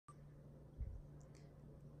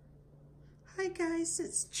Hi guys,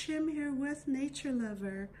 it's Chim here with Nature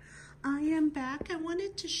Lover. I am back. I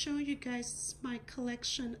wanted to show you guys my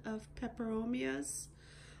collection of Pepperomias.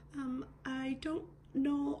 I don't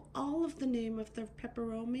know all of the name of the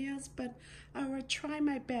Pepperomias, but I will try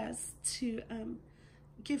my best to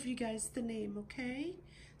give you guys the name, okay?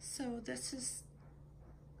 So this is,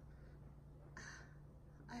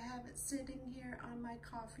 I have it sitting here on my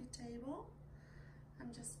coffee table.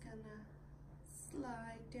 I'm just gonna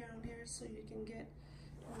slide down here so you can get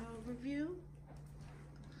an overview.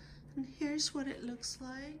 And here's what it looks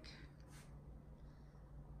like.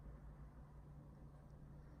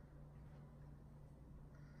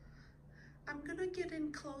 I'm gonna get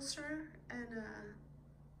in closer and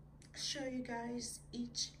show you guys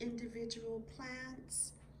each individual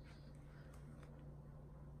plants.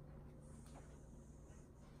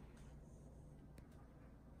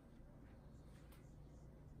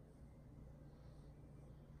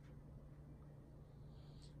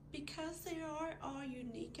 Because they are all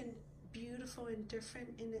unique and beautiful and different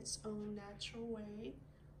in its own natural way.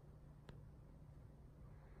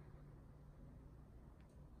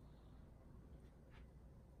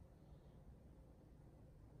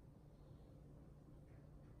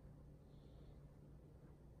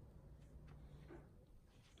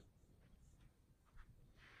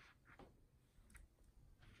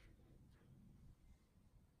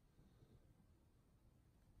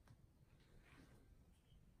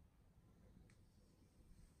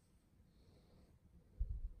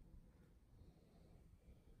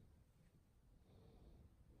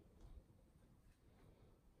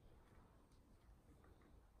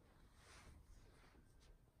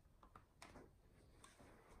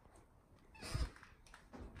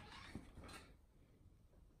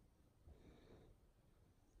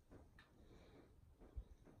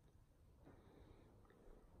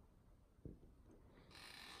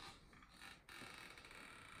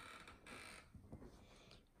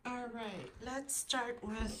 All right, let's start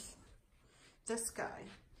with this guy.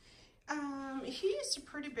 He is a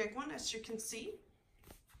pretty big one, as you can see.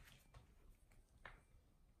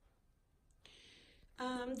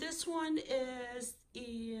 This one is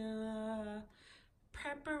the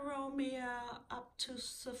Pepperomia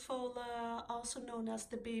obtusifolia, also known as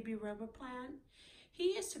the baby rubber plant. He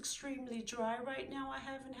is extremely dry right now. I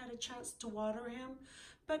haven't had a chance to water him,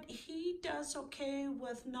 but he does okay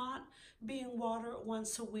with not being watered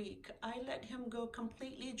once a week. I let him go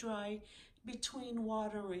completely dry between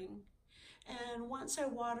watering. And once I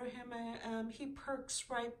water him, he perks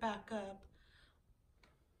right back up.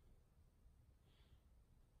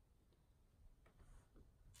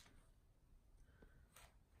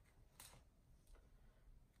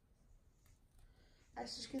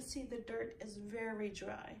 As you can see, the dirt is very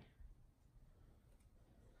dry.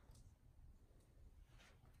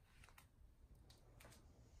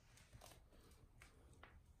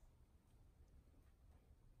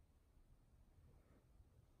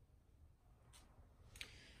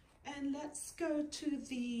 And let's go to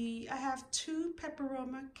the, I have two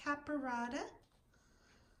Pepperoma caparata.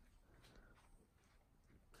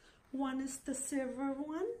 One is the silver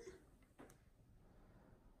one.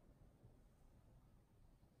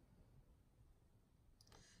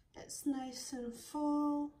 It's nice and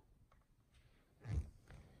full.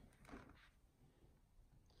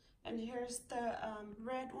 And here's the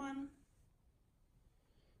red one.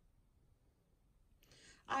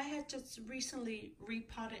 I had just recently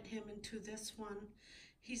repotted him into this one.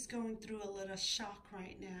 He's going through a little shock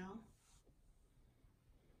right now.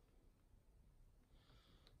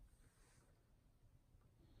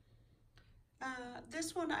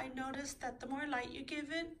 This one, I noticed that the more light you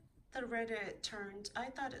give it, the redder it turns. I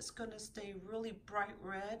thought it's gonna stay really bright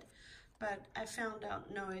red, but I found out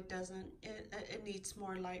no, it doesn't. It needs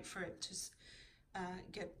more light for it to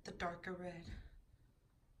get the darker red.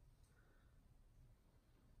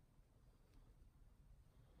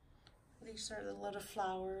 These are the little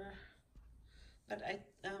flower, but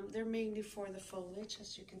they're mainly for the foliage,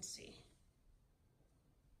 as you can see.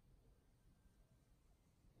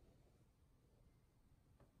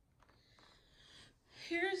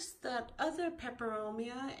 Here's that other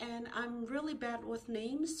Pepperomia, and I'm really bad with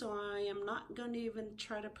names, so I am not going to even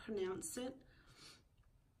try to pronounce it.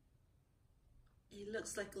 He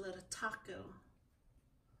looks like a little taco.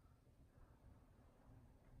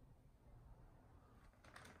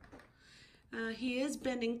 He is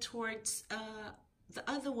bending towards the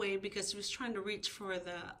other way because he was trying to reach for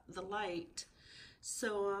the light.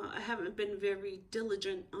 So I haven't been very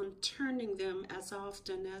diligent on turning them as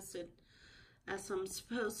often as I'm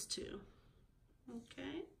supposed to.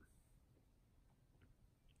 Okay.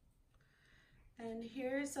 And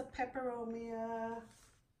here's a peperomia.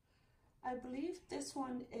 I believe this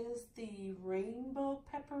one is the rainbow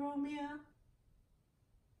peperomia.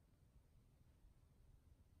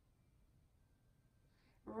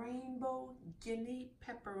 Rainbow Guinea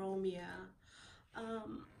Pepperomia.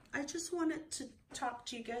 I just wanted to talk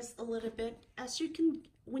to you guys a little bit. As you can,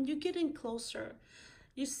 when you get in closer,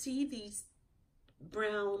 you see these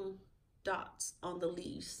brown dots on the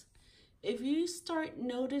leaves. If you start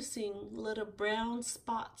noticing little brown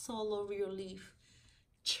spots all over your leaf,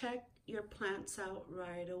 check your plants out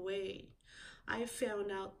right away. I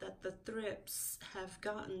found out that the thrips have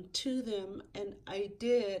gotten to them, and I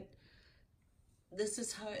did. This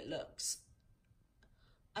is how it looks.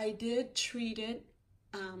 I did treat it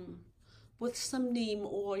with some neem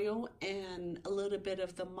oil and a little bit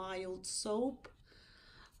of the mild soap.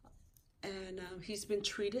 And he's been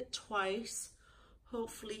treated twice.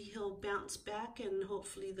 Hopefully he'll bounce back, and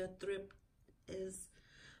hopefully the thrip is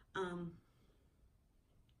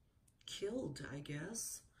killed, I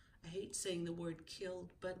guess. I hate saying the word killed,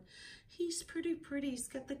 but he's pretty. He's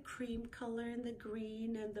got the cream color and the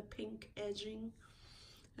green and the pink edging.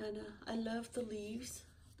 And I love the leaves.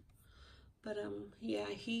 But yeah,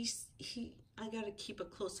 I gotta keep a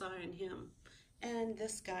close eye on him. And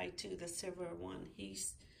this guy too, the silver one,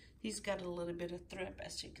 he's got a little bit of thrip,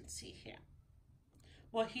 as you can see here.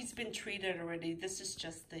 Well, he's been treated already. This is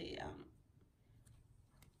just the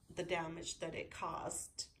damage that it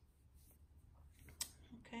caused.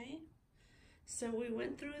 Okay, so we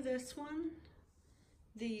went through this one,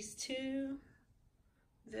 these two,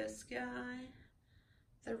 this guy,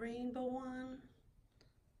 the rainbow one.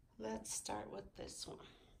 Let's start with this one.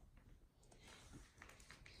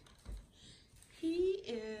 He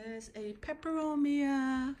is a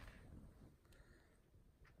Pepperomia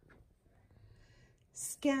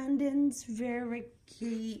Scandens variegated.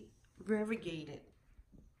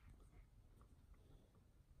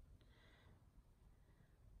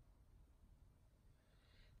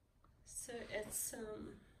 So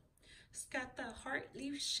it's got the heart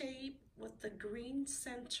leaf shape with the green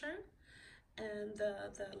center, and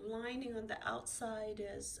the lining on the outside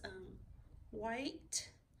is white.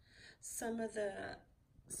 Some of the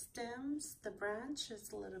stems, the branch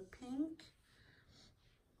is a little pink.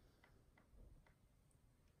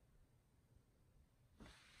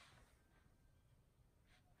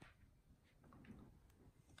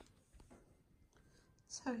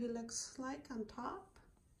 That's how he looks like on top.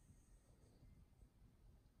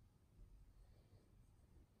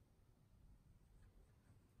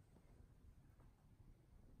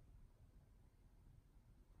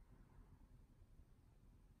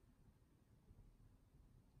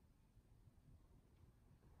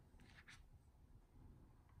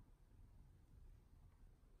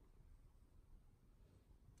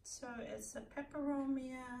 So it's a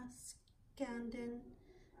Pepperomia Scandens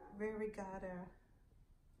variegata.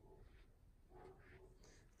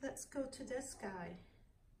 Let's go to this guy.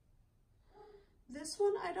 This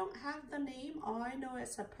one, I don't have the name. All I know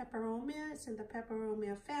is a Pepperomia. It's in the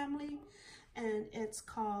Pepperomia family, and it's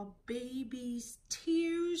called Baby's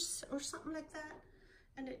Tears or something like that.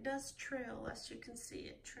 And it does trail, as you can see.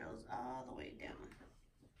 It trails all the way down.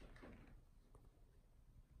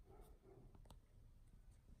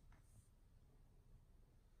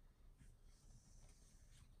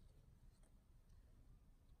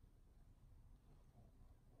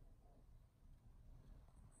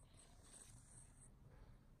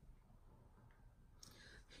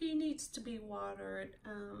 He needs to be watered.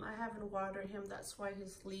 I haven't watered him. That's why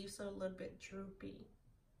his leaves are a little bit droopy.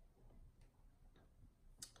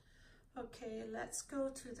 Okay, let's go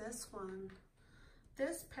to this one.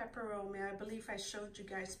 This Pepperomia, I believe I showed you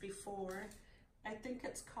guys before. I think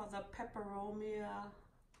it's called the Pepperomia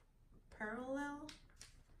Parallel.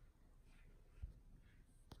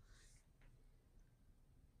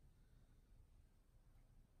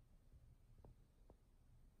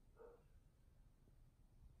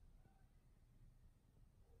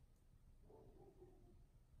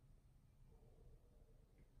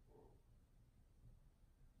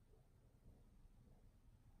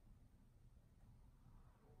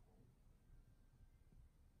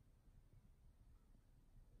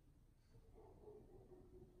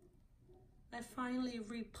 I finally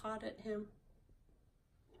repotted him.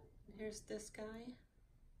 Here's this guy.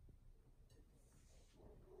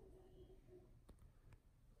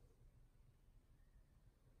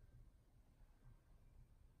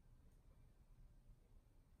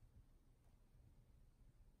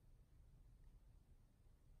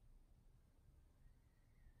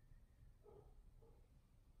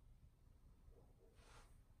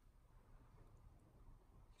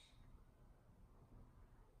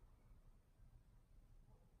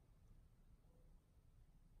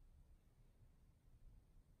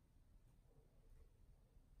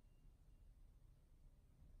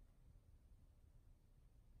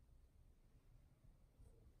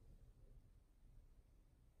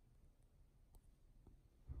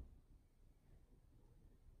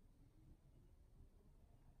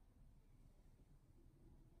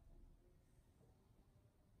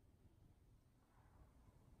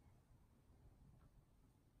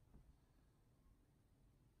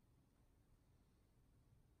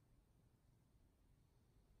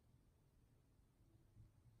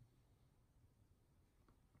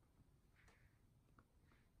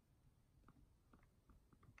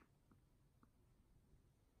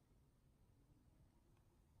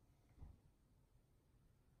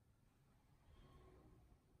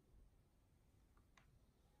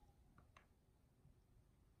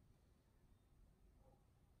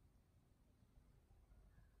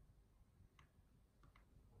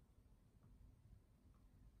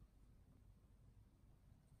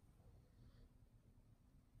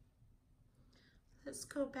 Let's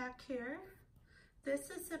go back here. This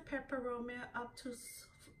is a Pepperomia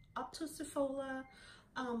obtusifolia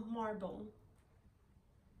marble.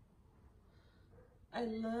 I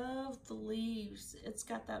love the leaves. It's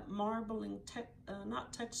got that marbling,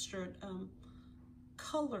 not textured,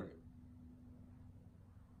 color.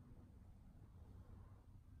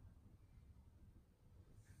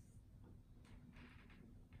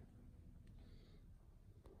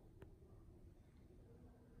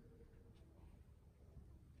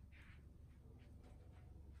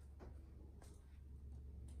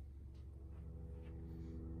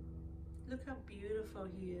 Look how beautiful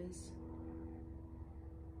he is.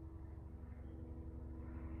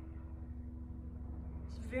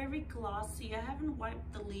 Very glossy. I haven't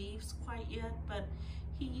wiped the leaves quite yet, but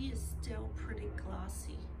he is still pretty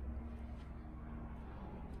glossy.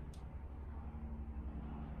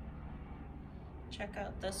 Check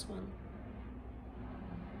out this one.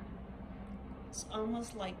 It's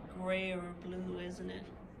almost like gray or blue, isn't it?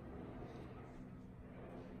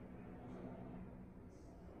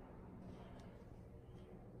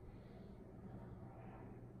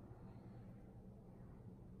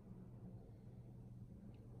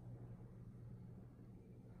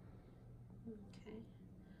 Okay,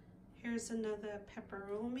 here's another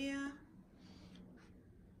Pepperomia.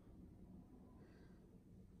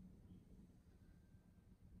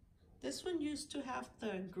 This one used to have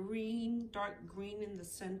the green, dark green in the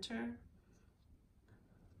center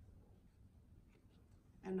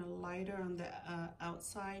and a lighter on the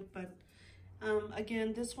outside, but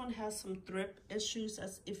again, this one has some thrip issues.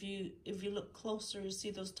 As if you look closer, you see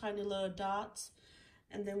those tiny little dots.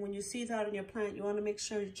 And then when you see that on your plant, you want to make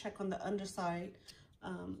sure you check on the underside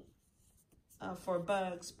for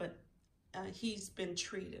bugs, but he's been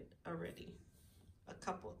treated already a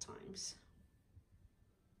couple of times.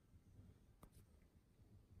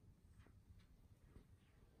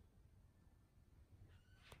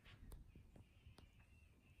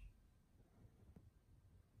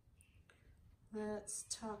 Let's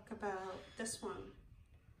talk about this one.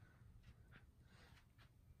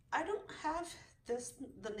 I don't have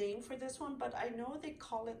the name for this one, but I know they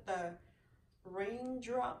call it the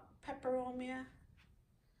raindrop Pepperomia.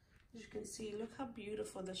 As you can see, look how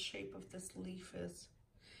beautiful the shape of this leaf is.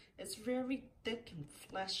 It's very thick and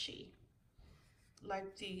fleshy,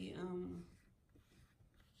 like the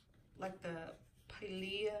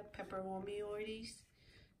Pilea peperomioides.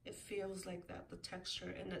 It feels like that, the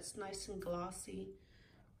texture, and it's nice and glossy.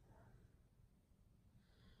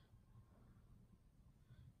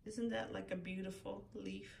 Isn't that like a beautiful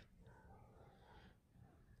leaf?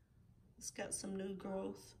 It's got some new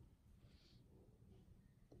growth.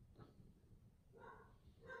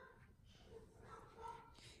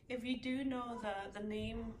 If you do know the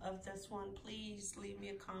name of this one, please leave me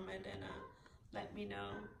a comment and let me know.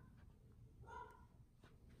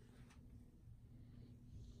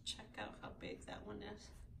 Check out how big that one is.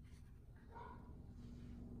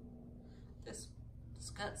 It's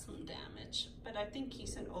got some damage, but I think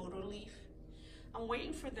he's an older leaf. I'm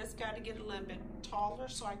waiting for this guy to get a little bit taller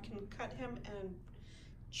so I can cut him and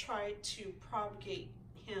try to propagate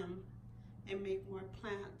him and make more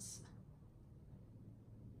plants.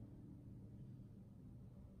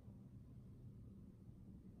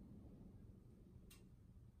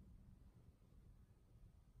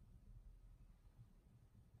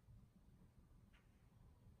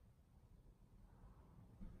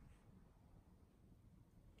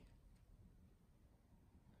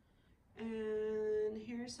 And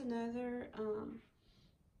here's another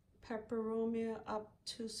Pepperomia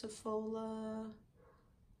obtusifolia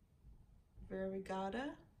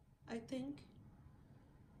variegata, I think.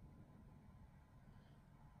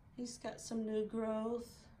 He's got some new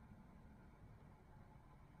growth.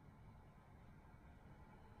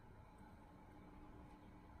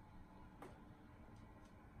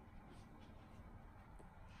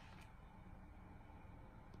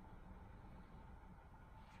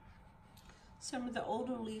 Some of the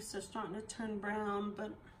older leaves are starting to turn brown,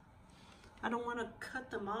 but I don't want to cut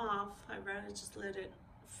them off. I'd rather just let it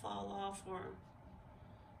fall off. Or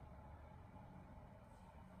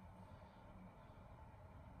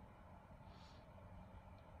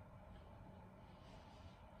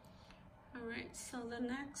all right, so the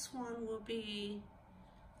next one will be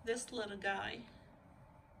this little guy.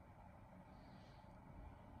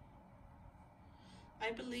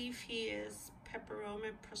 I believe he is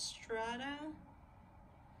Pepperomia prostrata.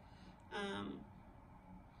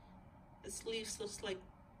 His leaves looks like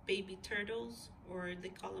baby turtles, or they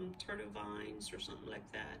call them turtle vines or something like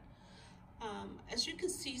that. As you can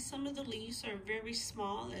see, some of the leaves are very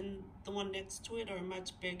small and the one next to it are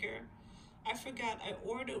much bigger. I forgot I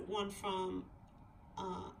ordered one from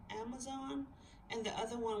Amazon, and the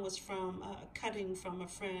other one was from cutting from a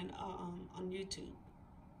friend on YouTube.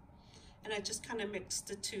 And I just kind of mixed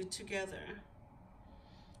the two together.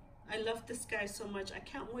 I love this guy so much. I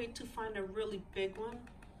can't wait to find a really big one.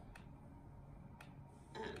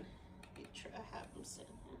 And I have him sitting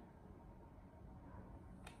here.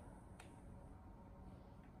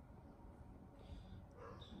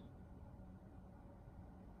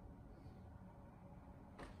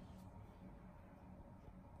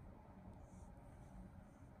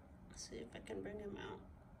 Let's see if I can bring him out.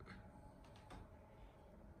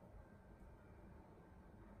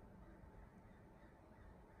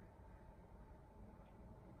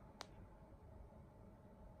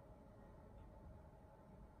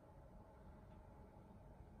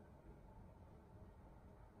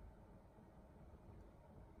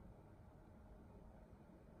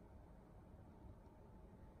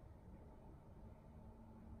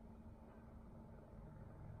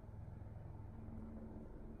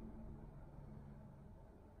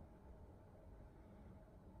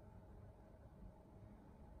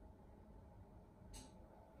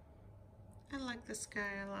 I like this guy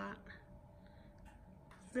a lot.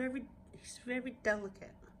 He's very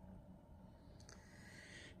delicate.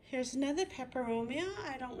 Here's another Pepperomia.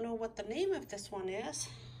 I don't know what the name of this one is.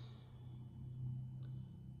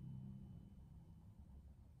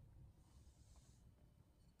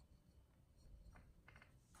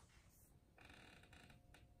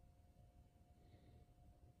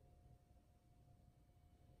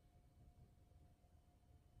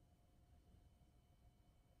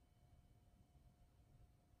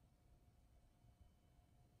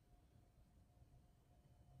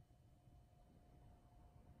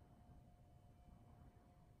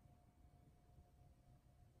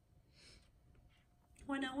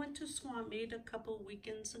 When I went to Swamp Mead a couple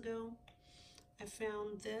weekends ago, I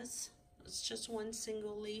found this. It's just one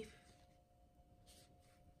single leaf.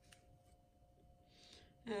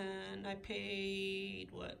 And I paid,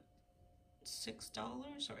 what, $6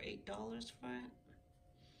 or $8 for it?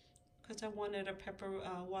 Because I wanted a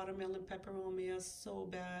watermelon Pepperomia so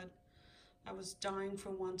bad. I was dying for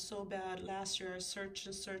one so bad. Last year I searched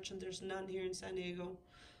and searched and there's none here in San Diego.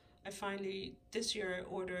 This year I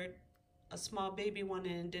ordered a small baby one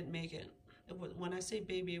and didn't make it. When I say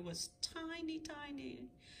baby, it was tiny, tiny.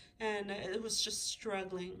 And it was just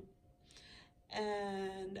struggling.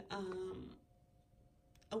 And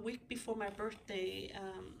a week before my birthday,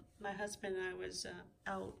 my husband and I was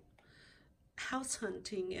out house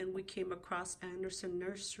hunting, and we came across Anderson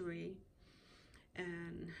Nursery.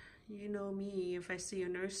 And you know me, if I see a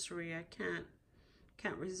nursery, I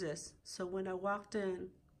can't resist. So when I walked in,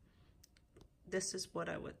 this is what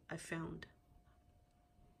I found.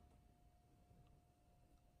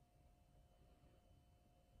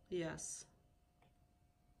 Yes.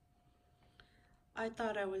 I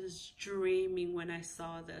thought I was dreaming when I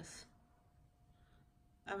saw this.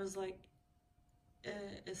 I was like,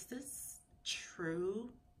 is this true?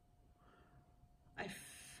 I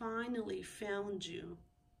finally found you.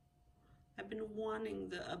 I've been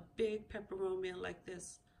wanting a big Pepperomia like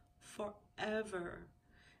this forever.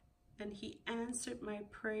 And he answered my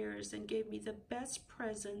prayers and gave me the best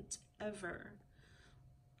present ever.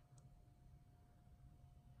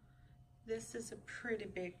 This is a pretty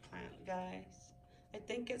big plant, guys. I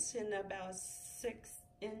think it's in about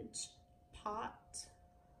 6-inch pot.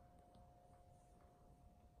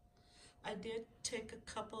 I did take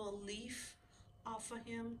a couple of leaves off of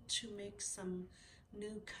him to make some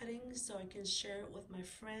new cuttings so I can share it with my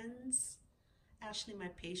friends. Actually, my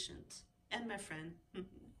patient and my friend.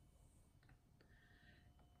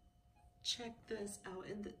 Check this out.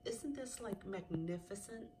 Isn't this like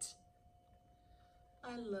magnificent?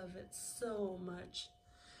 I love it so much.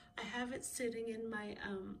 I have it sitting in my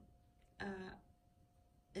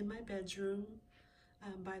bedroom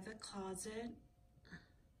by the closet,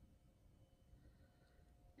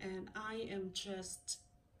 and I am just,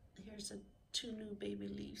 here's 2 new baby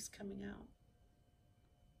leaves coming out.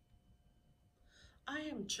 I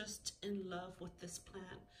am just in love with this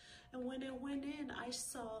plant. And when I went in, I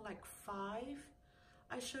saw like 5.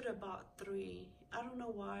 I should have bought 3. I don't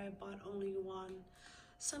know why I bought only 1.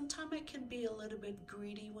 Sometimes I can be a little bit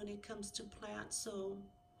greedy when it comes to plants, so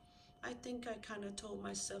I think I kind of told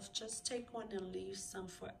myself, just take one and leave some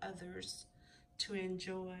for others to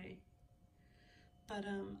enjoy. But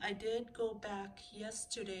I did go back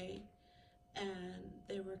yesterday and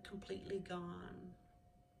they were completely gone.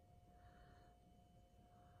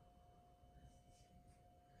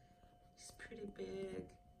 It's pretty big.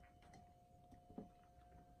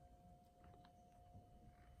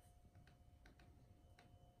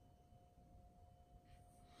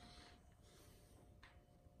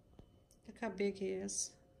 how big he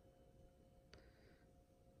is.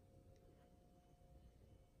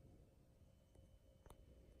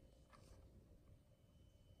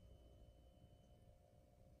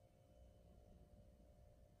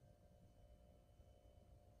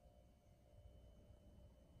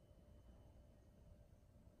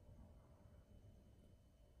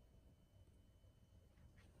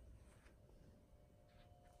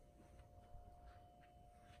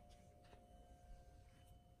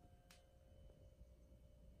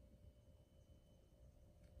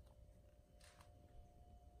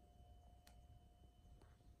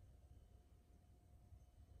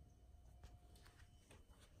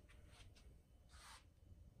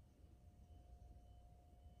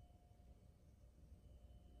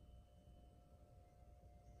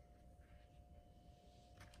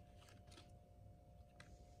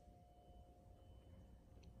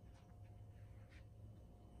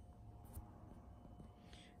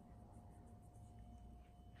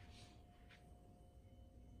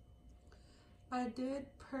 I did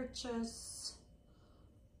purchase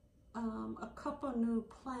a couple new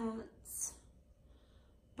plants,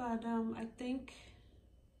 but I think,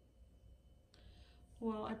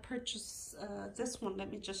 well, I purchased this one. Let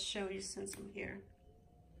me just show you since I'm here.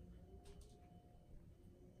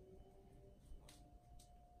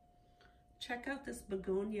 Check out this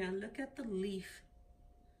begonia. Look at the leaf.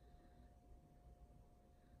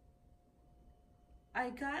 I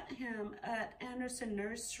got him at Anderson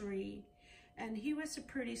Nursery, and he was a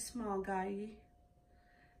pretty small guy,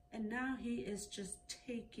 and now he is just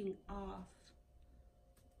taking off.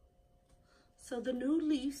 So the new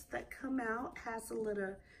leaves that come out has a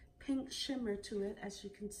little pink shimmer to it, as you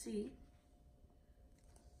can see.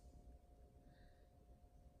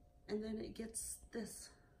 And then it gets this.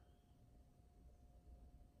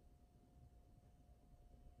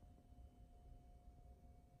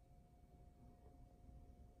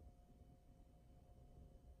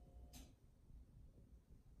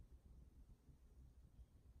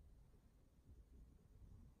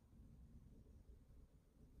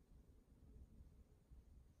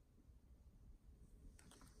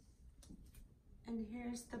 And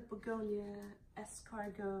here's the begonia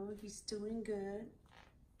escargot. He's doing good.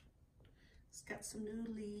 It's got some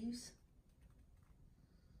new leaves.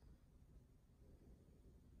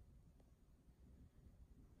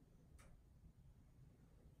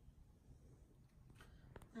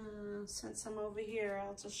 Since I'm over here,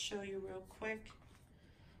 I'll just show you real quick.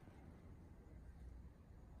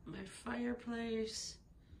 My fireplace,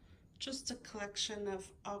 just a collection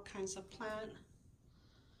of all kinds of plant.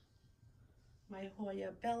 My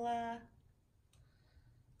Hoya Bella,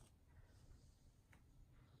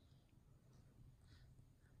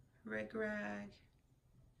 Reg Rag.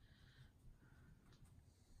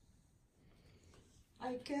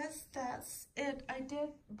 I guess that's it. I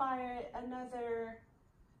did buy another,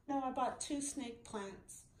 no, I bought 2 snake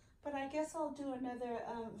plants, but I guess I'll do another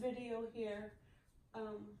video here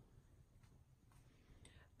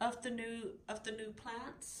of the new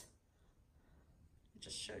plants. I'll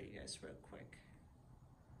just show you guys real quick.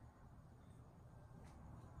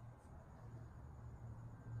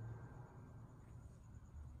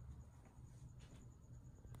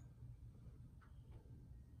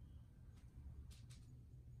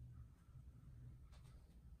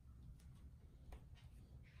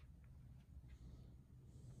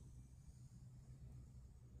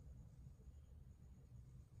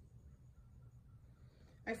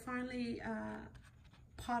 I finally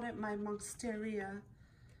potted my monstera.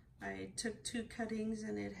 I took 2 cuttings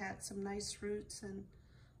and it had some nice roots and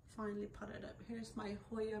finally potted up. Here's my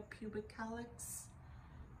Hoya pubicalis.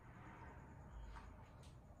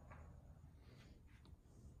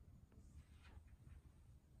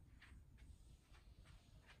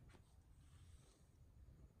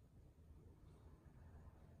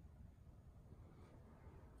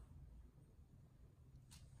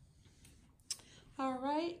 All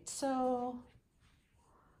right, so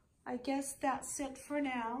I guess that's it for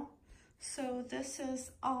now. So this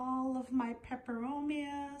is all of my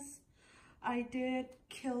peperomias. I did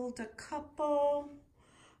kill a couple.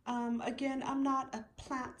 Again, I'm not a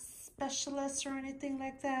plant specialist or anything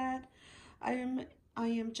like that. I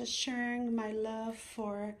am just sharing my love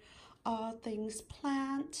for all things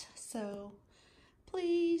plant. So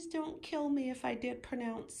please don't kill me if I did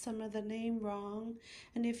pronounce some of the name wrong.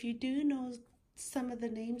 And if you do know some of the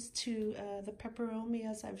names to the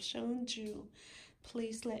peperomias I've shown you,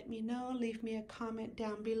 please let me know. Leave me a comment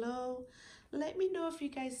down below. Let me know if you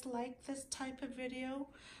guys like this type of video.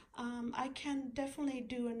 I can definitely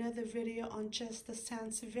do another video on just the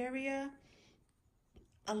Sansevieria.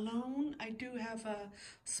 alone. I do have a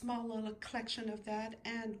small little collection of that,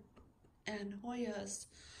 and Hoyas.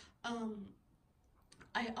 Um,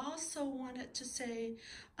 I also wanted to say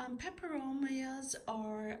Pepperomias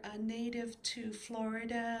are native to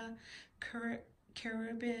Florida,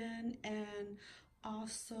 Caribbean, and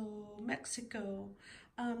also Mexico.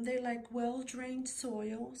 They like well-drained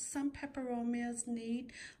soil. Some Pepperomias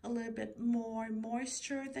need a little bit more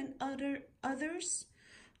moisture than others.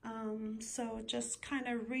 So just kind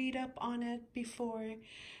of read up on it before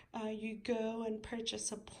you go and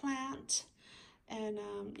purchase a plant. And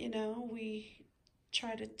you know, we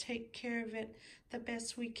try to take care of it the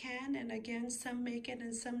best we can. And again, some make it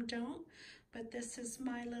and some don't. But this is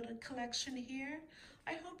my little collection here.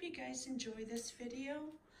 I hope you guys enjoy this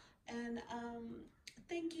video. And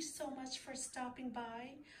thank you so much for stopping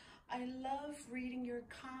by. I love reading your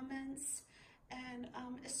comments. And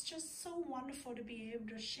it's just so wonderful to be able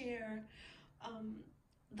to share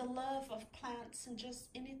the love of plants and just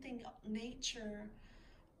anything nature.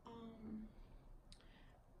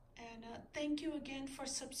 And thank you again for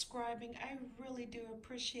subscribing. I really do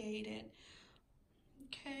appreciate it.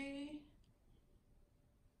 Okay.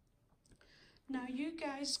 Now you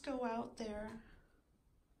guys go out there.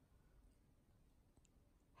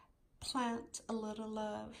 Plant a little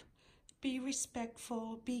love. Be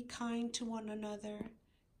respectful. Be kind to one another.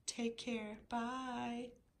 Take care. Bye.